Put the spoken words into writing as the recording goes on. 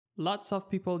Lots of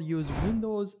people use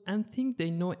Windows and think they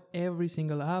know every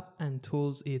single app and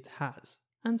tools it has.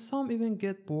 And some even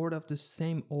get bored of the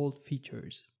same old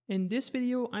features. In this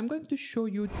video, I'm going to show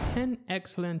you 10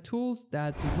 excellent tools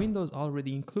that Windows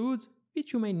already includes,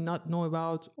 which you may not know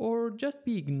about or just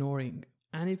be ignoring.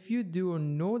 And if you do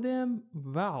know them,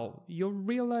 wow, you'll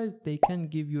realize they can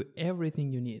give you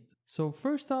everything you need. So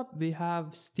first up, we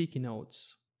have sticky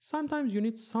notes. Sometimes you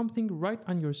need something right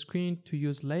on your screen to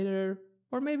use later,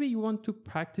 or maybe you want to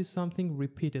practice something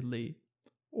repeatedly,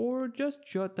 or just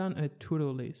jot down a to-do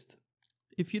list.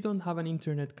 If you don't have an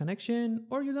internet connection,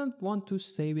 or you don't want to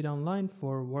save it online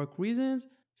for work reasons,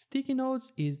 sticky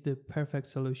notes is the perfect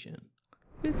solution.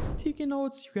 With sticky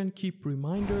notes, you can keep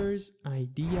reminders,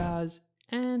 ideas,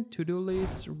 and to-do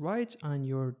lists right on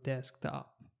your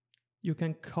desktop. You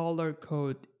can color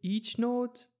code each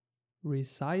note,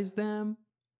 resize them,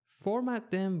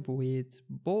 format them with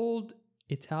bold,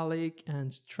 italic,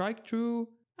 and strike through,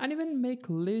 and even make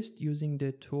lists using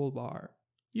the toolbar.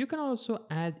 You can also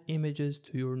add images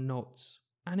to your notes.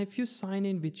 And if you sign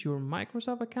in with your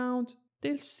Microsoft account,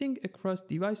 they'll sync across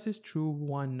devices through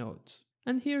OneNote.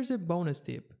 And here's a bonus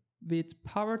tip. With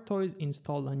PowerToys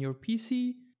installed on your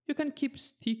PC, you can keep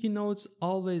sticky notes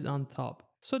always on top,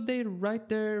 so they're right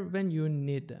there when you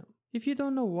need them. If you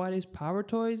don't know what is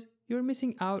PowerToys, you're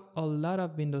missing out a lot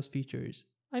of Windows features.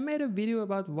 I made a video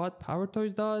about what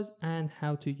PowerToys does and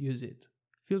how to use it.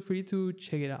 Feel free to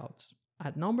check it out.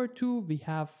 At number 2, we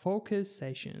have focus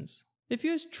sessions. If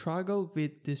you struggle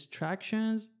with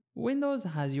distractions, Windows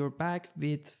has your back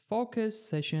with focus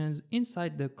sessions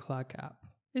inside the Clock app.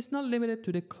 It's not limited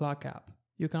to the Clock app.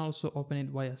 You can also open it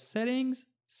via Settings,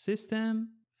 System,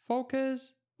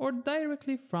 Focus, or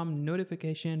directly from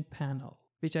Notification panel,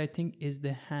 which I think is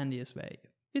the handiest way.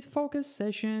 With focus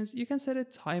sessions, you can set a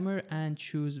timer and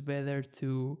choose whether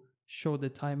to show the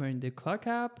timer in the Clock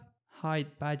app,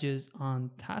 hide badges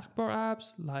on taskbar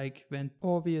apps like when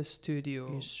OBS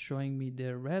Studio is showing me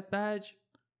the red badge,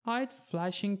 hide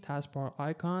flashing taskbar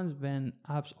icons when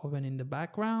apps open in the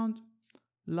background,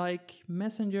 like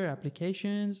Messenger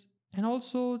applications, and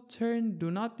also turn Do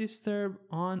Not Disturb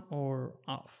on or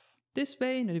off. This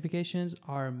way, notifications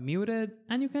are muted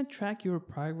and you can track your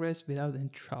progress without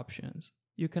interruptions.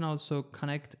 You can also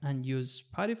connect and use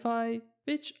Spotify,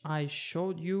 which I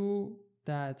showed you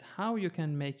that how you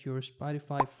can make your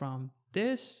Spotify from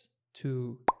this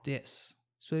to this.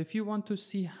 So if you want to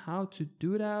see how to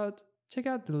do that, check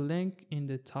out the link in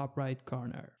the top right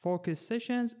corner. Focus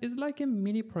sessions is like a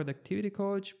mini productivity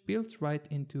coach built right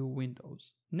into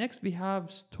Windows. Next we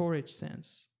have storage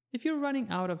sense. If you're running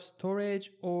out of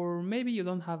storage, or maybe you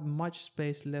don't have much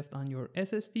space left on your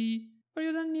SSD, or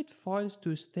you don't need files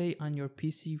to stay on your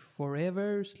PC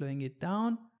forever, slowing it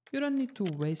down, you don't need to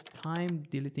waste time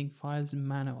deleting files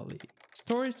manually.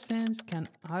 Storage Sense can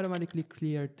automatically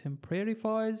clear temporary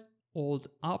files, old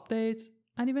updates,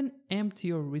 and even empty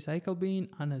your recycle bin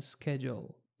on a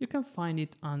schedule. You can find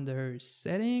it under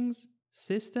Settings,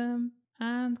 System,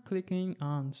 and clicking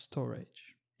on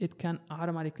Storage. It can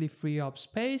automatically free up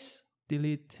space,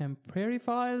 delete temporary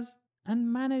files,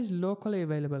 and manage locally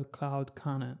available cloud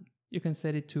content. You can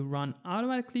set it to run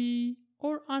automatically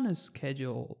or on a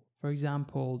schedule. For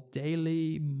example,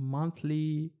 daily,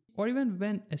 monthly, or even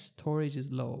when storage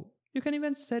is low. You can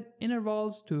even set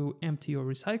intervals to empty your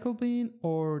recycle bin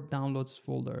or downloads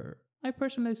folder. I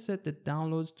personally set the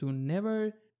downloads to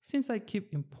never since I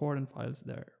keep important files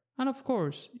there. And of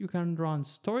course, you can run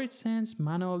Storage Sense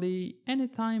manually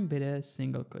anytime with a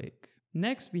single click.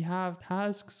 Next, we have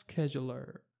Task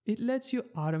Scheduler. It lets you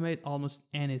automate almost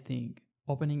anything.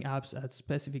 Opening apps at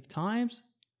specific times,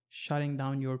 shutting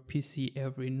down your PC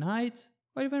every night,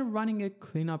 or even running a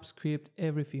cleanup script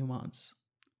every few months.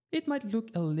 It might look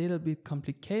a little bit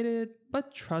complicated,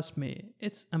 but trust me,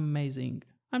 it's amazing.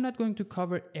 I'm not going to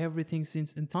cover everything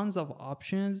since in tons of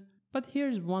options, but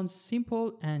here's one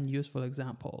simple and useful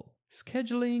example.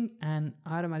 Scheduling an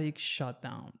automatic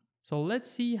shutdown. So let's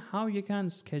see how you can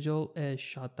schedule a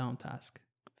shutdown task.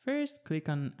 First, click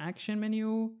on Action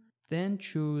menu, then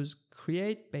choose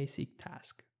Create Basic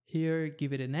Task. Here,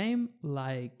 give it a name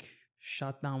like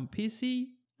Shutdown PC,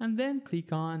 and then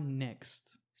click on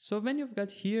Next. So when you've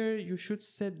got here, you should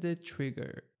set the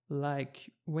trigger, like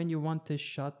when you want the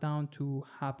shutdown to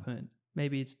happen.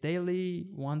 Maybe it's daily,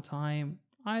 one time,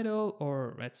 idle,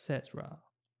 or etc.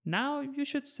 Now you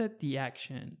should set the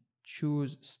action.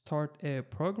 Choose Start a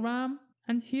Program,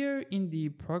 and here in the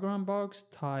program box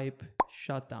type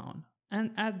shutdown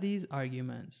and add these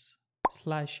arguments.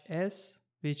 /s,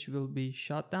 which will be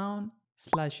shutdown,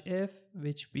 /f,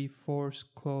 which be force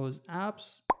close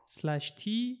apps,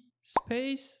 /t,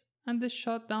 space, and they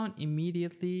shut down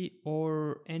immediately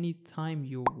or anytime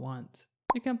you want.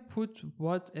 You can put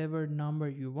whatever number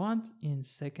you want in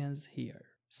seconds here.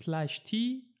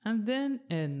 /t and then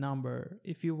a number.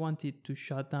 If you want it to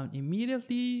shut down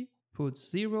immediately, put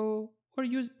 0 or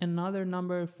use another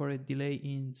number for a delay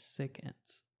in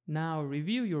seconds. Now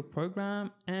review your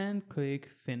program and click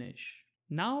finish.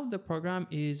 Now the program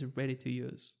is ready to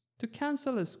use. To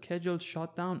cancel a scheduled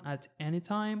shutdown at any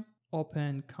time,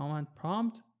 open command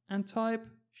prompt and type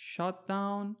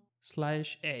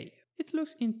shutdown/a. It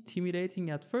looks intimidating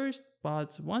at first,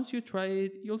 but once you try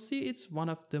it, you'll see it's one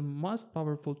of the most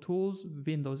powerful tools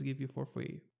Windows give you for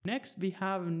free. Next, we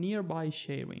have nearby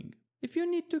sharing. If you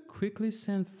need to quickly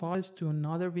send files to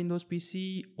another Windows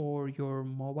PC or your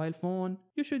mobile phone,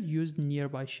 you should use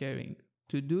nearby sharing.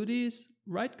 To do this,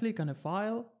 right-click on a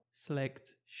file,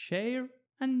 select Share,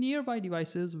 and nearby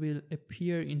devices will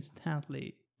appear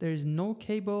instantly. There is no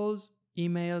cables,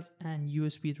 emails, and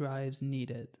USB drives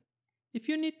needed. If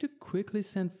you need to quickly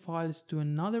send files to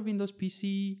another Windows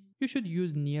PC, you should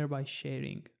use nearby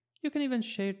sharing. You can even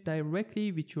share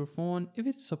directly with your phone if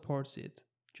it supports it.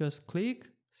 Just click,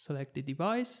 select the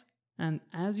device, and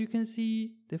as you can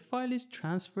see, the file is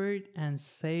transferred and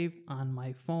saved on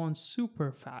my phone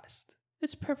super fast.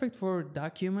 It's perfect for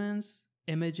documents,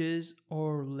 images,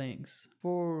 or links.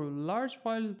 For large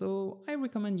files though, I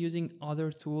recommend using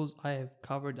other tools I have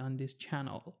covered on this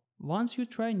channel. Once you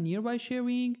try nearby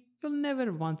sharing, you'll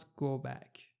never want to go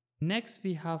back. Next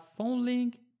we have phone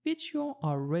link, which you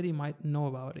already might know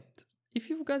about it. If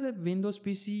you've got a Windows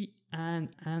PC and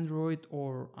Android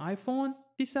or iPhone,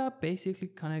 this app basically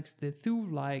connects the two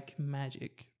like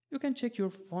magic. You can check your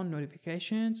phone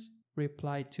notifications,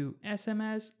 reply to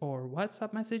SMS or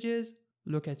WhatsApp messages,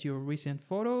 look at your recent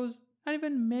photos, and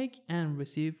even make and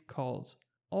receive calls,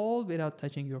 all without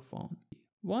touching your phone.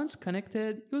 Once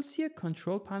connected, you'll see a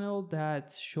control panel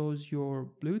that shows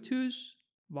your Bluetooth,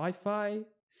 Wi-Fi,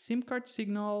 SIM card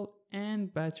signal,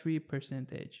 and battery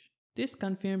percentage. This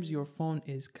confirms your phone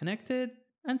is connected,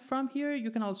 and from here you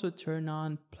can also turn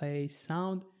on play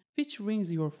sound, which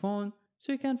rings your phone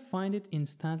so you can find it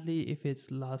instantly if it's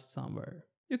lost somewhere.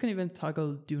 You can even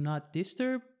toggle do not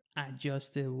disturb,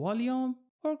 adjust the volume,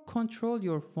 or control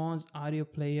your phone's audio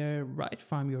player right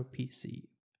from your PC.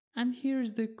 And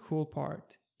here's the cool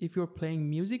part. If you're playing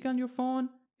music on your phone,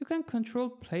 you can control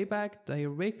playback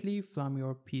directly from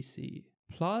your PC.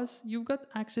 Plus, you've got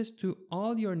access to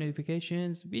all your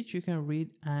notifications which you can read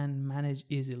and manage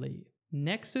easily.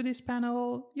 Next to this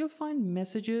panel, you'll find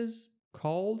messages,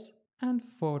 calls, and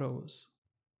photos.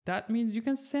 That means you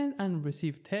can send and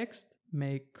receive text,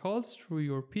 make calls through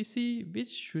your PC which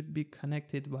should be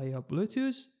connected via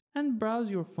Bluetooth, and browse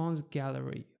your phone's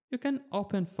gallery. You can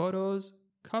open photos,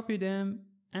 copy them,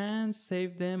 and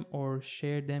save them or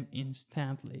share them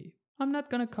instantly. I'm not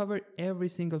gonna cover every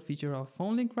single feature of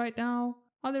Phone Link right now,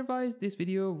 otherwise this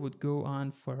video would go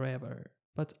on forever.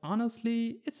 But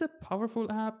honestly, it's a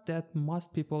powerful app that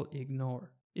most people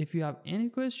ignore. If you have any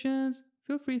questions,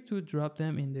 feel free to drop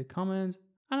them in the comments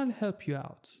and I'll help you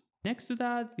out. Next to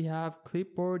that, we have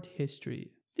Clipboard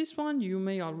History. This one you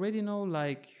may already know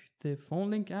like the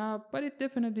Phone Link app, but it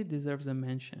definitely deserves a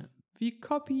mention. We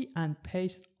copy and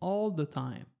paste all the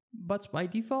time, but by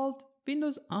default,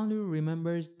 Windows only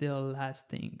remembers the last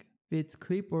thing. With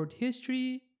Clipboard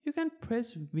History, you can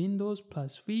press Windows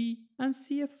plus V and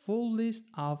see a full list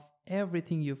of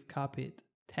everything you've copied,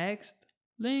 text,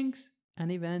 links,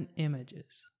 and even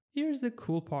images. Here's the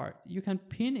cool part, you can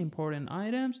pin important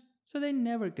items so they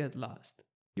never get lost.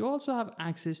 You also have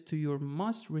access to your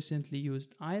most recently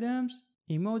used items,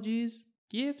 emojis,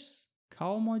 GIFs,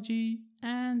 cow emoji,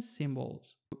 and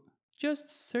symbols.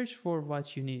 Just search for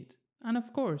what you need. And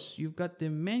of course, you've got the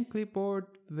main clipboard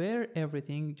where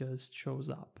everything just shows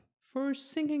up. For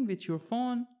syncing with your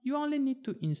phone, you only need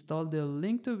to install the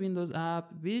Link to Windows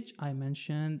app which I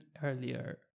mentioned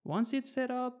earlier. Once it's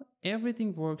set up,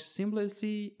 everything works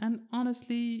seamlessly, and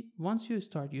honestly, once you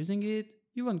start using it,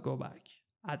 you won't go back.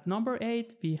 At number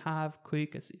 8, we have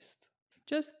Quick Assist.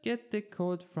 Just get the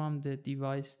code from the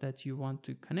device that you want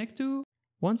to connect to.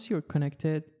 Once you're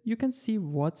connected, you can see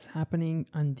what's happening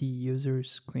on the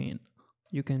user's screen.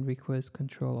 You can request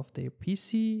control of their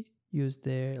PC, use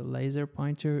their laser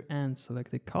pointer and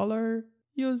select the color,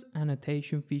 use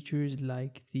annotation features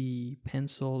like the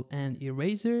pencil and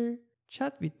eraser,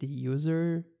 chat with the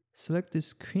user, select the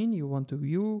screen you want to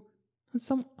view, and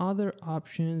some other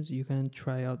options you can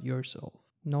try out yourself.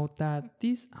 Note that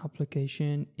this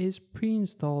application is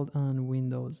pre-installed on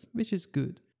Windows, which is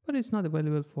good, but it's not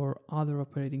available for other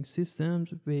operating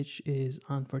systems, which is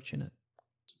unfortunate.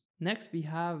 Next, we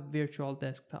have virtual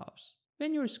desktops.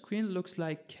 When your screen looks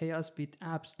like chaos with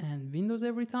apps and windows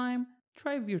every time,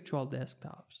 try virtual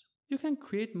desktops. You can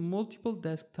create multiple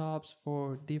desktops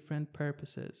for different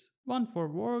purposes. One for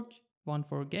work, one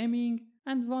for gaming,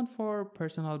 and one for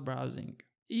personal browsing.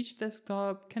 Each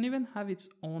desktop can even have its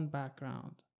own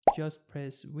background. Just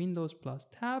press Windows plus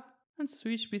Tab and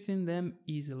switch between them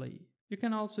easily. You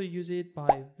can also use it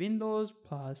by Windows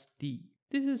plus D.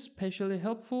 This is especially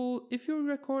helpful if you're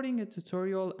recording a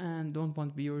tutorial and don't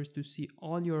want viewers to see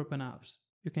all your open apps.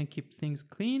 You can keep things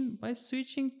clean by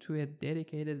switching to a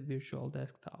dedicated virtual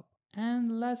desktop.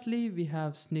 And lastly, we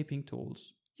have snipping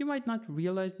tools. You might not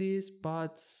realize this,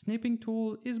 but Snipping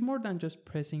Tool is more than just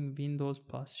pressing Windows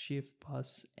plus Shift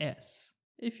plus S.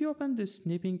 If you open the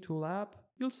Snipping Tool app,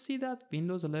 you'll see that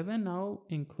Windows 11 now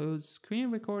includes screen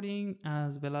recording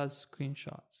as well as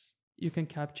screenshots. You can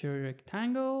capture a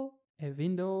rectangle, a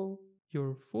window,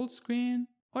 your full screen,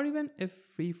 or even a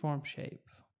freeform shape.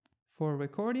 For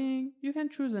recording, you can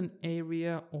choose an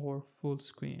area or full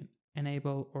screen,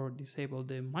 enable or disable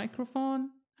the microphone,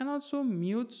 and also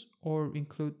mute or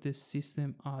include the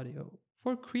system audio.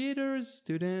 For creators,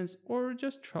 students, or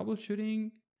just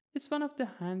troubleshooting, it's one of the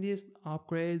handiest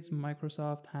upgrades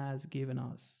Microsoft has given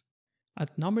us.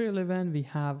 At number 11, we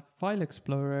have File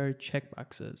Explorer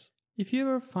checkboxes. If you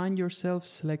ever find yourself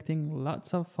selecting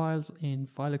lots of files in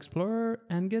File Explorer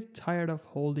and get tired of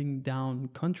holding down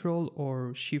Ctrl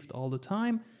or Shift all the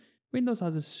time, Windows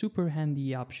has a super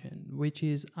handy option, which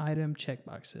is item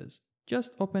checkboxes.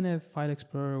 Just open a File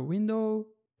Explorer window,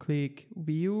 click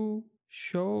View,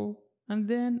 Show, and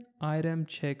then Item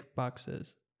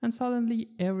Checkboxes. And suddenly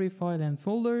every file and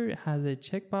folder has a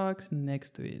checkbox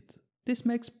next to it. This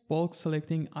makes bulk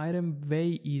selecting item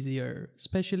way easier,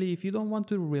 especially if you don't want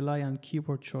to rely on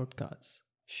keyboard shortcuts.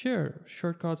 Sure,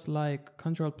 shortcuts like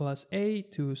Ctrl plus A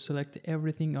to select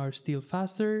everything are still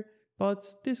faster, but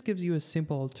this gives you a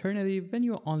simple alternative when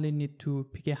you only need to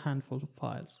pick a handful of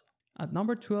files. At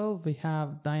number 12, we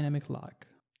have Dynamic Lock.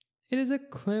 It is a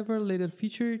clever little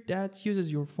feature that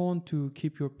uses your phone to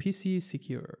keep your PC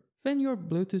secure. When your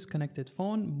Bluetooth connected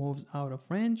phone moves out of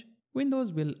range,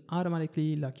 Windows will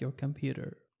automatically lock your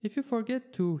computer. If you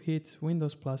forget to hit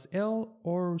Windows plus L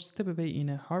or step away in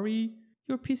a hurry,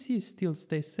 your PC still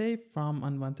stays safe from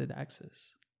unwanted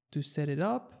access. To set it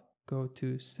up, go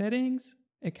to Settings,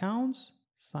 Accounts,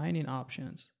 Sign in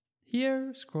Options.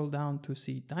 Here, scroll down to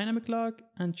see Dynamic Lock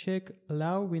and check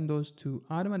Allow Windows to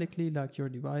automatically lock your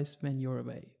device when you're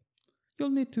away. You'll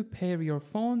need to pair your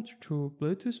phone through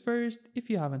Bluetooth first if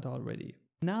you haven't already.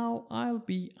 Now, I'll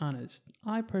be honest,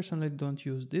 I personally don't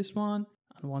use this one,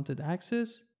 unwanted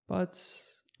access, but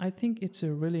I think it's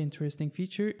a really interesting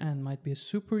feature and might be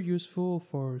super useful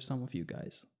for some of you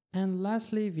guys. And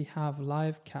lastly, we have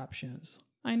live captions.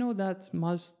 I know that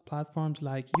most platforms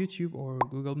like YouTube or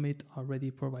Google Meet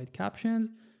already provide captions,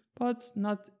 but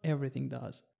not everything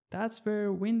does. That's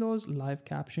where Windows live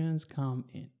captions come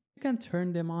in. You can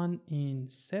turn them on in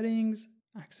Settings,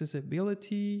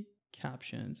 Accessibility,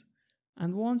 Captions.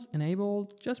 And once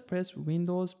enabled, just press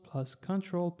Windows plus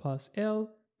Ctrl plus L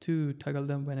to toggle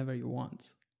them whenever you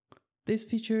want. This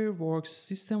feature works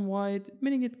system-wide,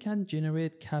 meaning it can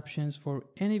generate captions for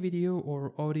any video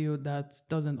or audio that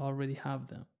doesn't already have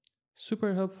them.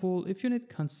 Super helpful if you need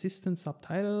consistent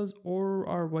subtitles or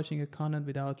are watching a content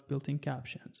without built-in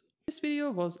captions. This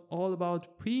video was all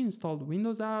about pre-installed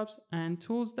Windows apps and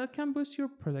tools that can boost your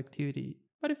productivity.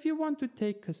 But if you want to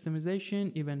take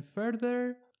customization even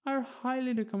further, I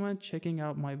highly recommend checking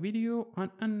out my video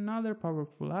on another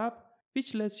powerful app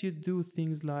which lets you do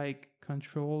things like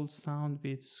control sound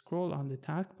with scroll on the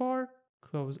taskbar,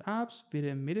 close apps with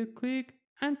a middle click,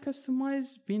 and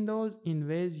customize windows in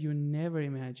ways you never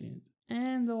imagined.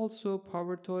 And also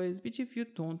Power Toys, which if you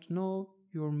don't know,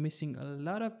 you're missing a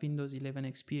lot of Windows 11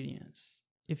 experience.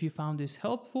 If you found this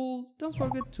helpful, don't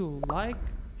forget to like,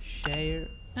 share,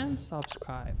 and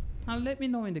subscribe. And let me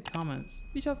know in the comments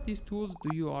which of these tools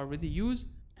do you already use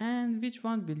and which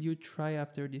one will you try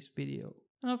after this video.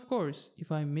 And of course,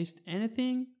 if I missed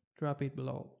anything, drop it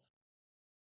below.